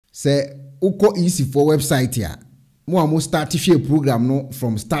Say uko easy for website ya. Mo start share program no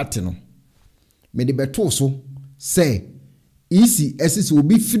from start no. Me de beto so say easy SS will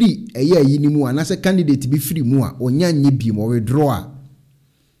be free a year yinimu anase candidate be free mu a onya nye bi mo withdraw.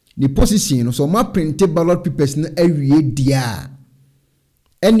 The position no so ma print ballot papers na awie dia.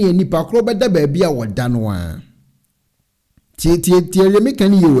 Eni nipa kro beda ba bia woda no a. Tie me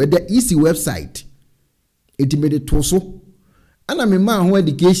kan you the easy website. It made it to so. Ana me ma ho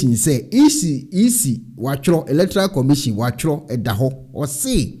education say easy watchro electoral commission watchro eda ho or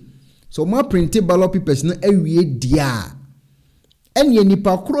say so ma print ballot papers na awie dia. Eni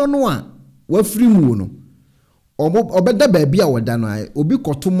nipa kro no a wa free mu no. Obeda ba bia woda no a obi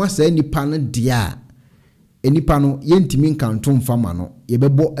kotoma sa nipa no dia. Enipa no yentimi nkanto mfama no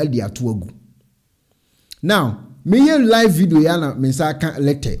yebebo ade ato agu. Now me yen live video ya na mensa kan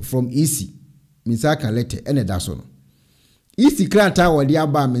letter from EC mensa kan letter ene da so no EC krata wode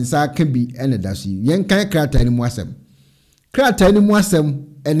aba mensa kan bi ene da so yen kan krata ni mu asem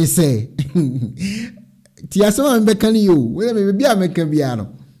ene say ti asem am be kan yo we me bia me kan bia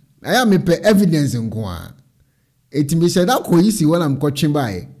no aya me pe evidence nko a etimi se da ko EC wona am kwotwen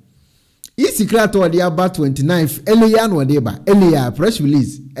bae EC krata wode aba 29th eleya no wode ba eleya press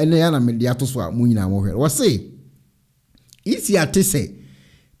release ene ya na me dia to so a mu nyina mo hwe wo say Isi ate say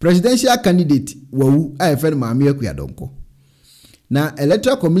presidential candidate wawu ayefe maame Akua Donkor na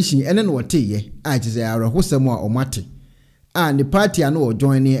electoral commission ene no wote ye a chese arahosem a omate a ne party ano o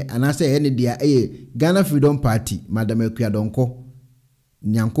join ne anase ene dia Ghana Freedom Party Madam Akua Donkor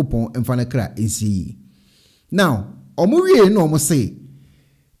nyankopon emfane kra ensi. Now omuwie no omo say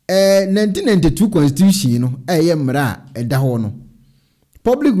 1992 constitution no mra eda ho no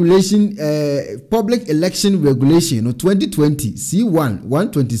Public Election Regulation no 2020 C1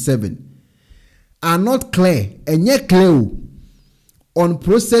 127 are not clear and yet clear on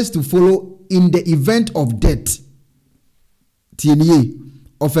process to follow in the event of death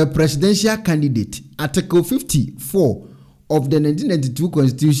of a presidential candidate. Article 54 of the 1992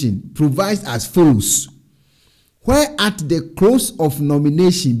 Constitution provides as follows: where at the close of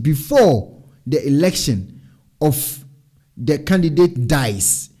nomination before the election of the candidate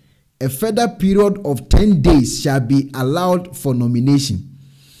dies, a further period of 10 days shall be allowed for nomination.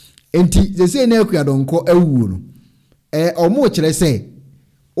 Enti they say na Akua Donkor ewu no omo kire say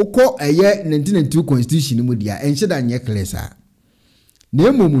ukọ 1992 constitution mu dia enche da nye klesa na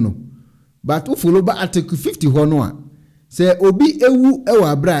emomu no but u follow ba article 50 ho no a say obi ewu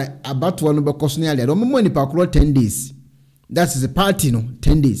ewa abra abato no be koso na ya mo nipa kro 10 days. That is a party no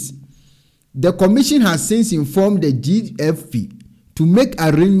 10 days. The commission has since informed the GFP to make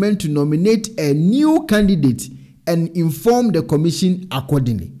arrangement to nominate a new candidate and inform the commission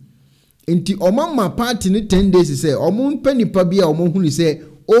accordingly. Inti omama party ni 10 days say omo penipa bia omo hunu say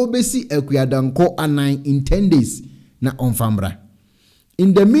obesi Akua Donkor anan in 10 days na onfamra.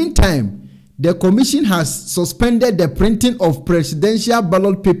 In the meantime, the commission has suspended the printing of presidential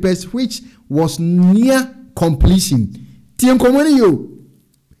ballot papers which was near completion. Tien komoni yo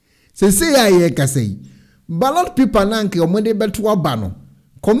say aye kasei ballot paper nanke omode beto aba no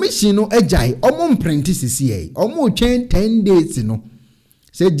commission no ejai omo print sisi omo twen 10 days no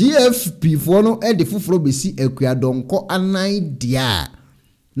say GFP for no e de foforo besi Akua Donkor anan dia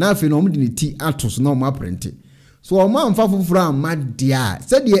na afi no omo de ti atos na omo print so omo amfa foforo ama dia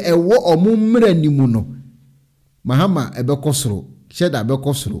se de ewo omo mra nimu no mahama ebekosoro sheda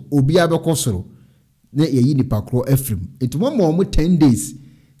ebekosoro obi abekosoro na yeyi nipa kro afrim etumo omo 10 days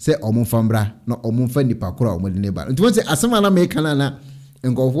say omo fambra na omo fa nipa kro omo de ne ba nti won say asema na me kana na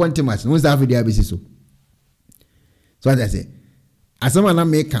nkofo ntimas no za afidi abesi so I say asema na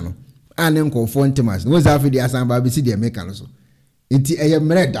me kana an nkofo ntimas no za afidi asan ba abesi de me kana so nti eye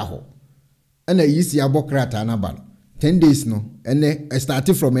mreda ho ana yisi abokrata na ba 10 days no ene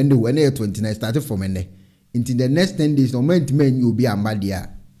started from ende ene 29 started from ende nti the next 10 days no moment man you be ambadia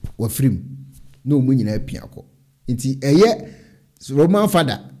wa frim no mu nyina piako nti eye Roman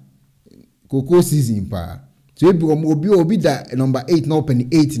father koko season pa so obi da number 8 na open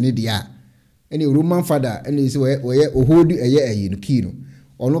 8 ne dia any Roman father any say we hold eye no key no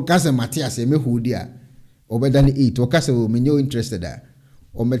ono kase Matthias me hold dia obeda ne 8 o kase o menyo interested a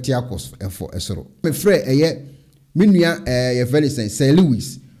o meti akos for esoro me frɛ eye menua ye very say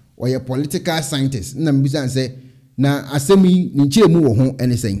Lewis or ye political scientist na mbisa say na asemi ni nche mu wo ho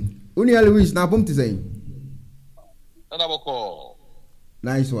ene say unia Lewis na pom ti say na boko.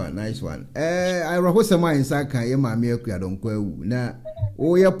 Nice one. I rahosema insaka ye maame Akua Donkor awu na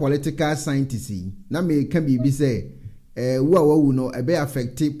wo ye political scientist na me ka bibi say wo a wawu no e be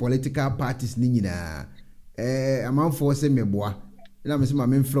affect political parties ni nyina amanfo se meboa na me say ma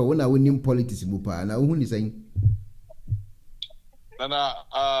me fro wona woni politics mu pa na wo ni say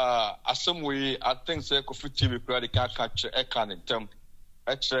na asem we I think say Kofi TV kura can catch e kan in term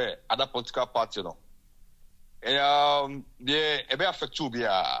actually other political party no the ebe affect you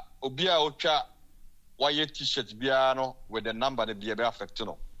bia obi a otwa why t-shirt bia no with the number the ebe affect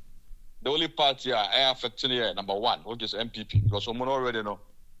no the only party affecting here number 1 which is MPP because someone already know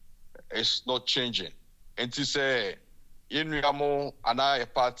it's not changing and to say in Yamo another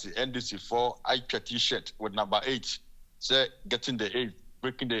party NDC for I t-shirt with number 8 say getting the 8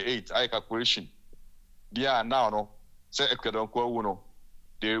 breaking the 8 I calculation yeah now no say Akua Donkor no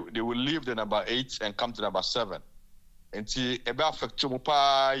they will leave the number 8 and come to number 7 and see about affect you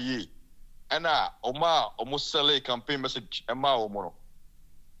pa ye and almost sell a campaign message omo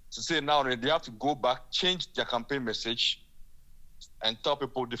to say now they have to go back change their campaign message and tell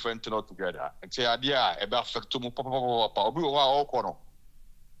people different thing altogether and say idea about affect you pa obi all kono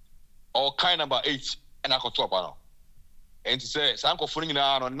all kind number 8 and I got to about and to say sanko funny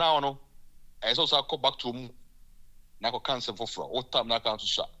now no and so go back to na ko cancel for o time na kan to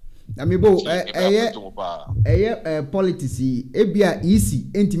sha na me bo politics ebia easy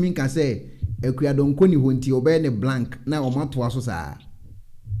entimi nka say Akua Donkor ni honti obe ne blank na o mato aso saa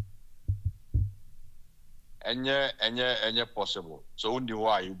enye possible so undi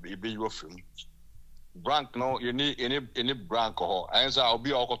why you be your film blank no you need any blank ho answer obi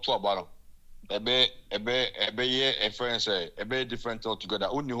okoto abaro ebe ye a friend say ebe different altogether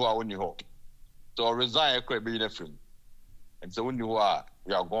undi ho so resign ekra be in a film. And so when you are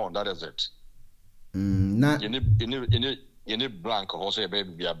gone, that is it. Na you need blank or say baby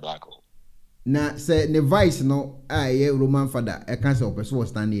be a black. Na say the vice no Roman father I can't say a person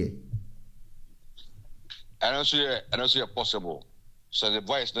stand here. I don't see it possible. So the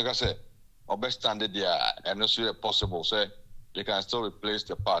vice like I say or best stand there I don't see it possible. Say they can still replace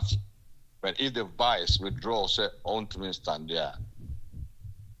the party. But if the vice withdraw say on to stand there.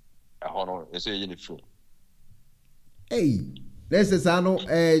 I don't know, they say uniform. Hey, let's say no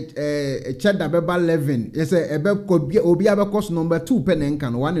cheddar beba 11. Yes, ebe obi abekos number 2 pen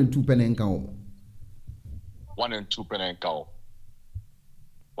enkan 1 and 2 pen enkan. 1 and 2 pen enkan.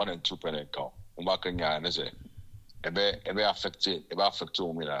 1 and 2 pen enkan. Umaka nya na say ebe affect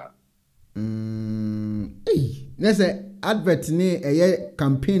me la. Hey, let's say advert ni eye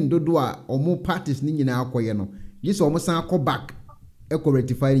campaign dodo a omo parties ni nyina akoye no. This omo san akọ back e ko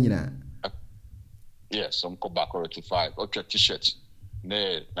rectify nyina. Yes, some go back or 5. Okay, t-shirt.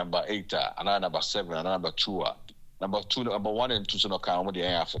 Ne number 8, another number 7, another number 2. Number 2, number 1 and 2 so no can with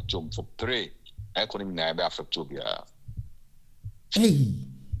the affect you for 3. I couldn't na be affect you bia. Hey.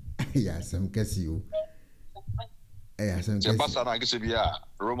 Yes, I'm guessing you. Yes, I'm guessing. The pastor na gese bia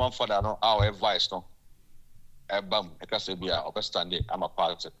Roman father no our advice no. Bam, e ka se bia o stand there am a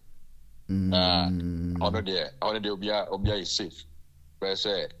part. Already obia is safe. But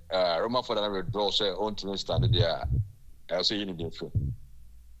say Roman for the withdraw say on to stand there. I'll say you need different.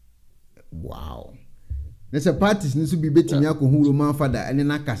 Wow. There's a parties needs to be betting ya ko hu Roman father and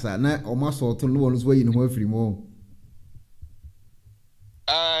na kasa na o ma so to no one so yin ho afiri mo.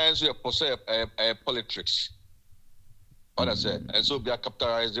 So a politics. What I say and so be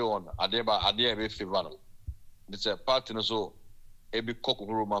capitalize on ade be favor no. It's a party no so e be cock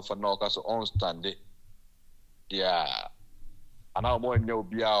Roman for now cause on stand there. Yeah. And now more new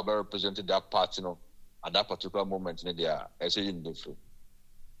be represented that party no at that particular moment in there I say in the film.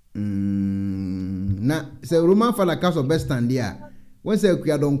 Na say Roman for la case best stand there. When say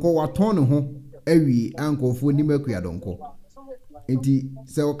Akua Donkor wa ton ho awi ankofo ni Akua Donkor. Enti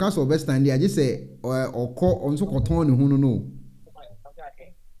say o case best stand there just say okọ onso ko ton ho no.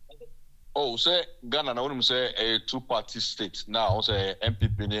 Oh say Ghana na wonu say a two party state now say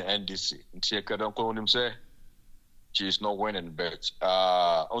MPP and NDC. Nti Akua Donkor wonu say she is not winning, but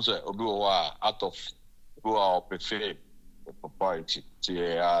also out of who are preferred propriety.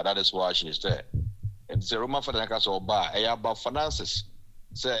 That is why she is there. And the Roman father so about finances.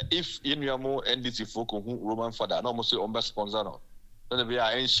 So if in your more NDC folk who Roman father, no must say on best sponsor no. Then we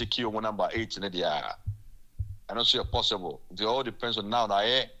are insecure number 8 in the I don't see it possible. It all depends on now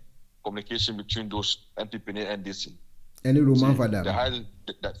communication between those MPP and NDC. Any Roman father. The highest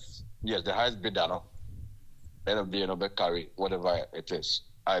bidder no. End of the day, no be carry whatever it is.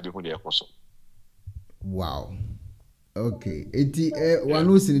 I be who they are. Wow. Okay. Eti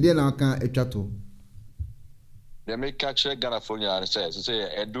wanu sinide na kan etwato. They make catch Ghana for you and say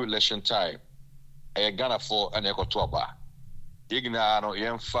do election time. Ghana for an ekoto aba. Igna no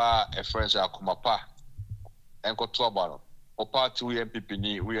yemfa a friends akomapa. Enkoto aba no. O party we MPP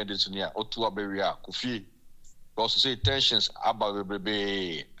ni we this near otu aberia Kofi because you see tensions about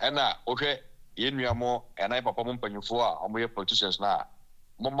baby and okay in your more and I papa for I'm politicians now.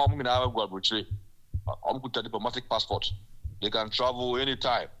 Mama now go to I'm put a diplomatic passport. They can travel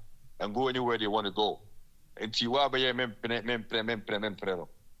anytime and go anywhere they want to go. And Tiwa by mem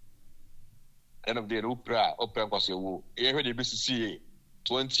end of the day, Opera was a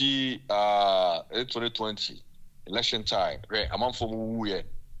 2020 election time. Right, a month from more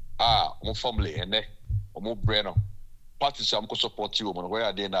family and more brain. Parties I'm support you, but where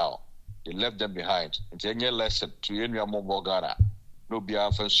are they now? They left them behind. And any lesson to any more Ghana. No be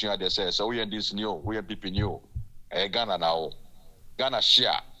a function they say, so we are this new, we are people new. Ghana now. Ghana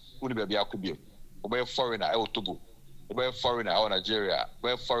share. Who be a Kubio? Obey foreigner, I will Togo. Obey foreigner, our Nigeria.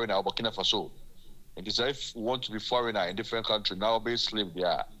 Obey foreigner, our Burkina Faso. And if we want to be foreigner in different countries, now be slave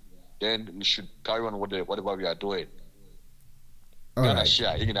there, then we should carry on with whatever we are doing. All Ghana right.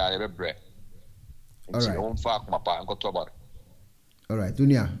 share, you can have bread. All right. Own fact, my pa, got to about it. All right,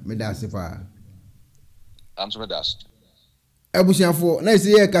 Dunia, me da se fa. I'm so das. Abusiafo, na ese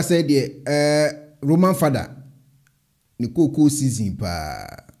ye ka say de Roman father ni koko season pa.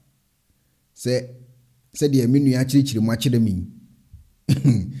 Se de menu ya chirichiri mu akire mi.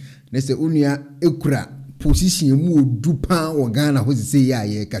 Na se unua ekura position mu odu pan wo Ghana ho se ya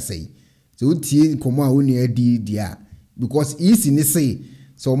ye ka say. So utie komo a unua di dia because easy ni say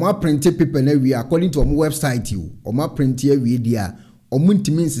so ma print paper na we according to our website you o ma print here we dia o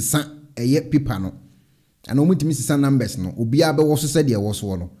muntimi nsesa eye paper no ana o muntimi nsesa numbers no obi a be wo so se de wo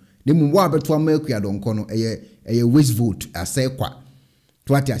so no ne mu wo abeto ama Akua Donkor no eye waste vote asai kwa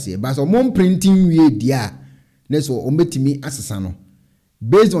to atiase ba so mo printing we dia na so o metimi asesa no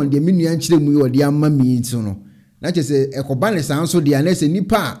based on the menu anchire mu yo de ama mi so no na chese ekoba ne san so dia na se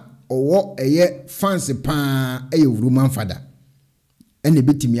nipa owo eye fancy pa eye Roman father ene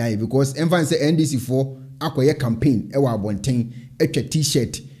betimi aye because enfan say NDC4 akoye campaign e wa abonten etwa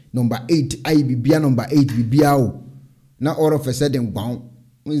t-shirt number 8 aye bibia number 8 bibia o na all of a sudden gwan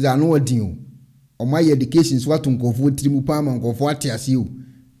nza no odin o my education so ato nkofo trimu pa ma nkofo atiase o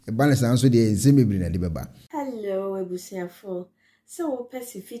e ba ne san so de zemebri na de beba. Hello ebusiafo so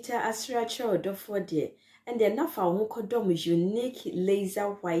pesifita asracha odofo de and they na fa ho kodom unique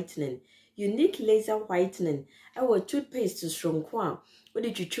laser whitening our toothpaste stronko a we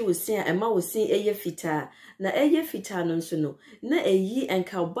dey twitwi wo sin e ma wo sin eye fita na eye fita no nso no na eyi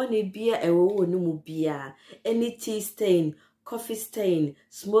enka bone bia ewo wo no mu bia any tea stain, coffee stain,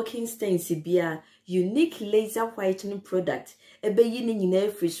 smoking stain bia unique laser whitening product ebe yi ni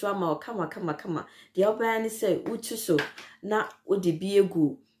nyina free so ama kama de oba ni say utu so na wo de bi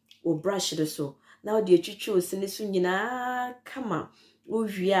egu wo brush do so na wo de twitwi wo sin so nyina kama wo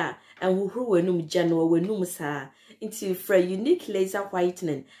hwia and wo huru wenum jano wenum sa into for unique laser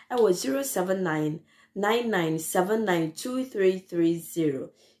whitening I was 07999792330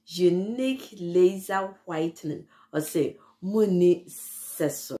 unique laser whitening or say money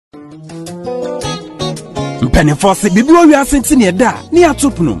seso Penifose bibi o wiase ntine da ni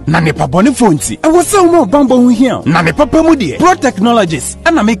atopnum na ne pabone fonti e wo se wo bambo hu hia na ne papa mu de Pro Technologies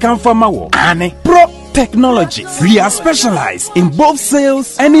ana me kan fama wo ane Pro Technologies. We are specialized in both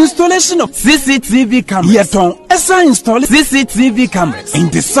sales and installation of CCTV cameras. Yeton, esa install CCTV cameras in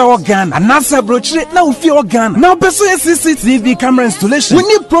the South Ghana and NASA brochure na ufi Ghana. Now peso CCTV camera installation. We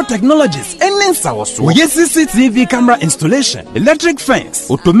need Pro Technologies and in South. We get CCTV camera installation, electric fence,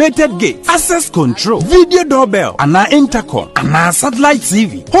 automated gate, access control, video doorbell, and intercom, and satellite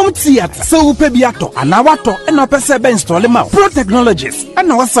TV, home theater, so upebiato, and wato, and a pesebe install them out. Pro Technologies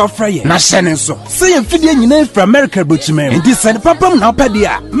and our software. Na shenenso. Say fidie nyina from America brochime ndi send papam na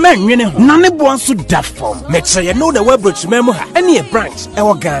opedia manwene ho na ne bo anso da form me cheye no the web brochime mu ha ene e branch e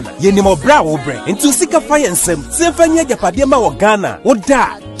wo Ghana ye ni mo bra wo bre nti sika fa yensem tie fa nya japade ma wo Ghana wo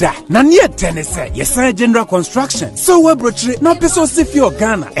da na ne tenese yesan general construction so web brochire na peso si fi o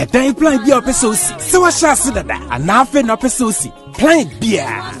Ghana e dan plan bi o peso si se wa sha se dada ana afi na peso si plan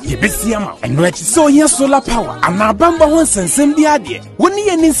bia ye besia ma eno achi so yen solar power ana bamba ho nsensem bi ade woni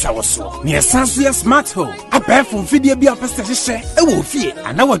ye ni nsawoso ne yesanso ye smart home abefo fidie bi apesta hye e wo fie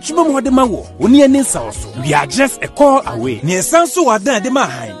ana watwuma mo de ma wo woni ye ni nsawoso we are just a call away ne yesanso wadan de ma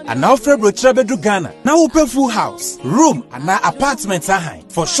han ana ofre brochire bedu Ghana na wo pe full house room ana apartment ahan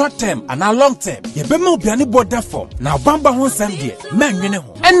for short term ana long term ye be ma obiane border form na bamba ho nsem de manwene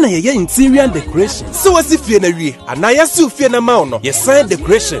ho enna ye interior decoration so wasi fie na wie ana yesu fie na ma how no ye sign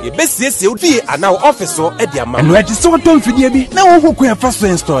decoration ye besiesie odi ana office so e dia ma eno e so tom fidie bi na wo hu kwan fa so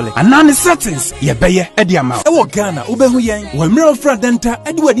install ana ne settings ye beye e dia ma e wo Ghana ubehu yen wo mre fra denta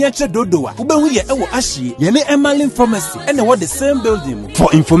e di wani a che dodoa ubehu ye e wo ahye ye ne Emerlin Pharmacy e na wo the same building.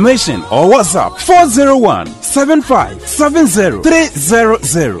 For information or WhatsApp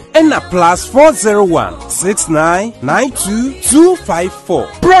 401-7570-300 and a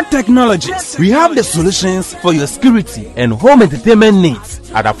 +401-6992-254. Pro Technologies. We have the solutions for your security and home entertainment needs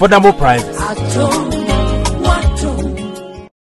at affordable prices.